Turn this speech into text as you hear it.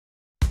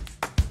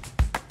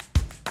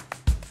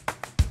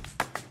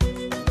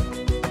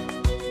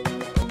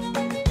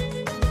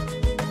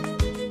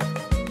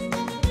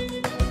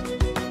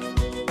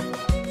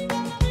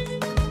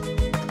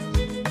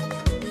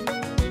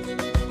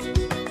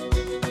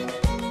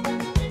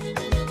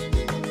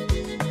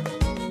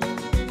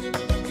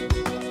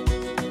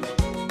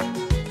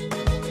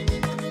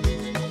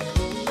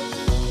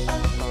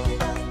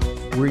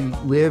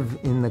live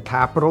in the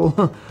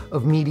capital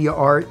of media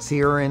arts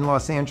here in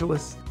Los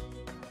Angeles.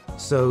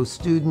 So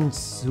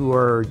students who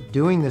are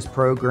doing this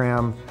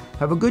program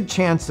have a good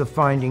chance of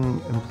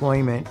finding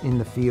employment in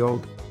the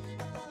field.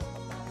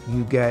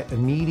 You get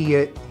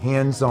immediate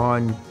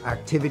hands-on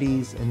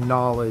activities and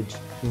knowledge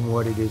in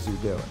what it is you're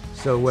doing.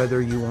 So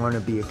whether you want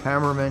to be a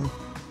cameraman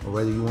or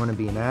whether you want to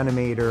be an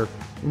animator,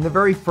 in the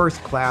very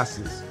first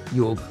classes,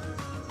 you'll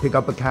pick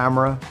up a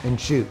camera and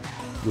shoot.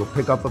 You'll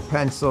pick up a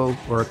pencil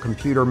or a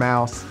computer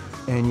mouse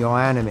and you'll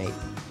animate.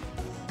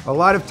 A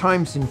lot of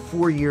times in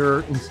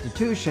four-year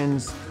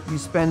institutions, you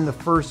spend the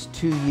first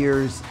 2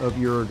 years of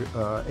your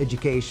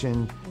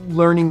education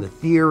learning the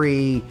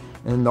theory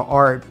and the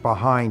art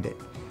behind it.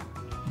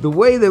 The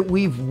way that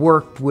we've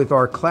worked with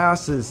our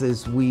classes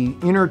is we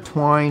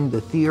intertwine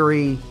the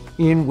theory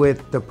in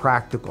with the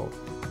practical.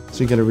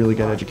 So you get a really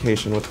good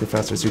education with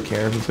professors who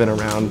care, who've been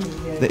around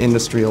the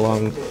industry a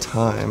long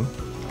time.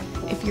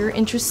 If you're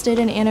interested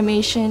in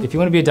animation, if you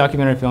want to be a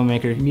documentary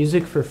filmmaker,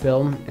 music for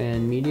film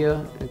and media,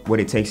 what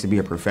it takes to be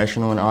a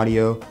professional in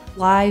audio,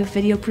 live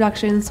video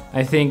productions,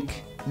 I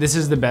think this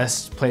is the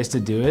best place to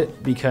do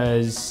it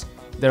because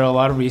there are a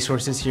lot of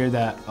resources here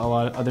that a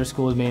lot of other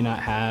schools may not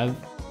have.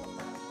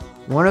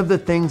 One of the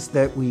things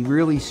that we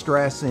really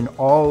stress in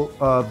all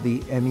of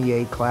the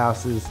MEA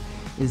classes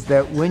is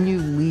that when you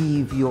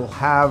leave, you'll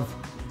have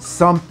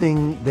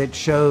something that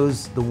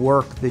shows the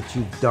work that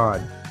you've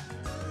done.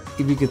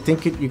 If you could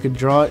think it, you could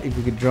draw it. If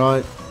you could draw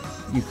it,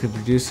 you could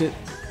produce it.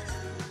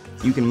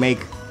 You can make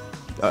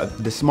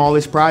the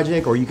smallest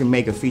project or you can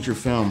make a feature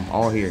film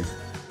all here.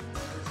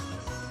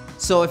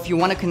 So if you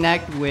want to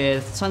connect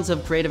with tons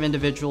of creative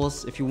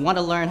individuals, if you want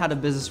to learn how the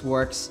business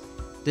works,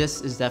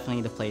 this is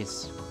definitely the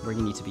place where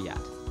you need to be at.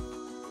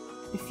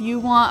 If you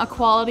want a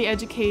quality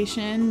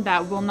education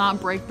that will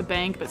not break the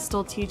bank but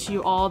still teach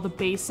you all the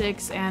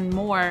basics and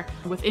more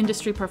with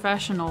industry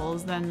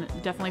professionals, then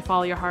definitely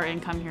follow your heart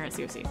and come here at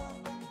COC.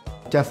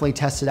 Definitely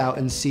test it out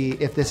and see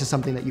if this is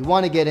something that you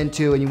want to get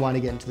into and you want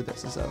to get into the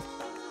business of.